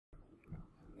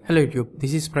Hello YouTube,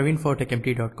 this is Praveen for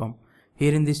TechEmpty.com.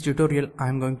 Here in this tutorial, I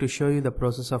am going to show you the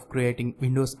process of creating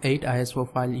Windows 8 ISO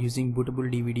file using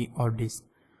bootable DVD or disk.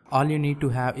 All you need to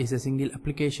have is a single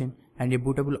application and a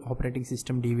bootable operating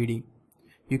system DVD.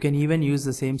 You can even use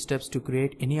the same steps to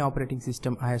create any operating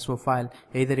system ISO file,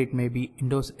 either it may be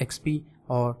Windows XP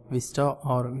or Vista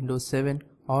or Windows 7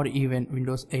 or even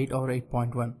Windows 8 or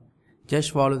 8.1.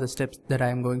 Just follow the steps that I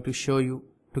am going to show you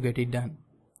to get it done.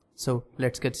 So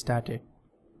let's get started.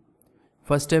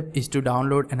 First step is to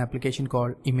download an application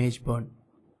called ImgBurn.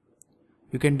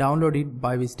 You can download it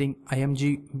by visiting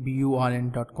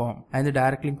ImgBurn.com, and the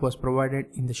direct link was provided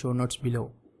in the show notes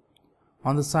below.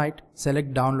 On the site,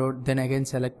 select download, then again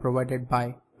select provided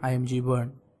by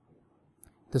ImgBurn.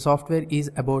 The software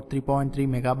is about 3.3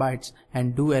 megabytes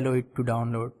and do allow it to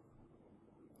download.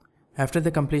 After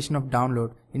the completion of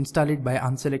download, install it by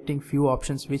unselecting few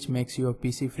options which makes your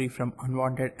PC free from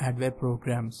unwanted adware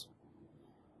programs.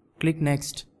 Click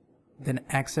next, then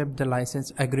accept the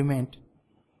license agreement,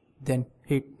 then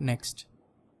hit next.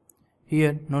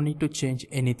 Here no need to change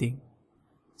anything.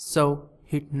 So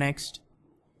hit next,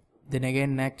 then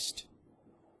again next,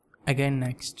 again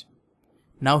next.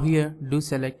 Now here do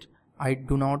select I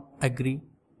do not agree,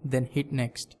 then hit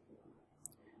next.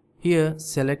 Here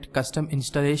select custom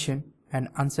installation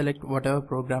and unselect whatever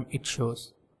program it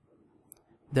shows.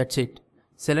 That's it.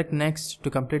 Select next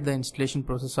to complete the installation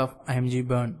process of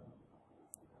ImgBurn.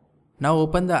 Now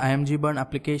open the ImgBurn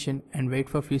application and wait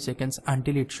for a few seconds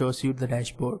until it shows you the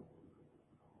dashboard.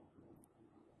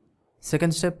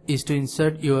 Second step is to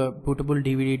insert your bootable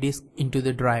DVD disk into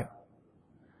the drive.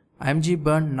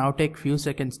 ImgBurn now take few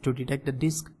seconds to detect the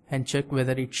disk and check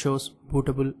whether it shows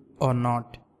bootable or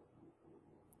not.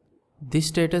 This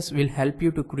status will help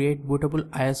you to create bootable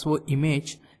ISO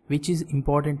image, which is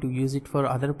important to use it for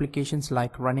other applications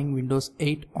like running Windows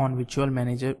 8 on Virtual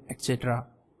Manager, etc.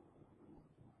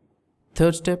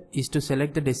 Third step is to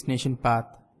select the destination path.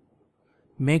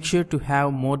 Make sure to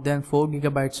have more than 4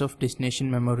 GB of destination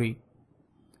memory.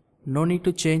 No need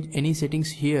to change any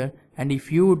settings here, and if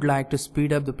you would like to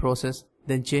speed up the process,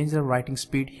 then change the writing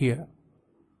speed here.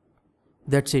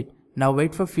 That's it. Now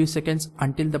wait for a few seconds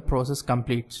until the process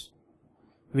completes.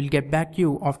 We'll get back to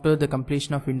you after the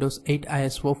completion of Windows 8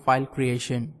 ISO file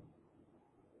creation.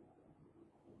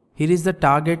 Here is the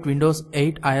target Windows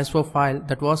 8 ISO file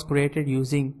that was created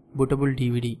using bootable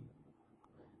DVD.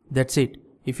 That's it.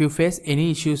 If you face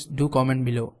any issues, do comment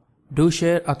below. Do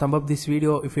share or thumb up this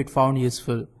video if it found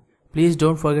useful. Please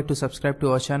don't forget to subscribe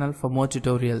to our channel for more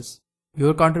tutorials.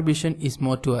 Your contribution is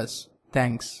more to us.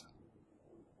 Thanks.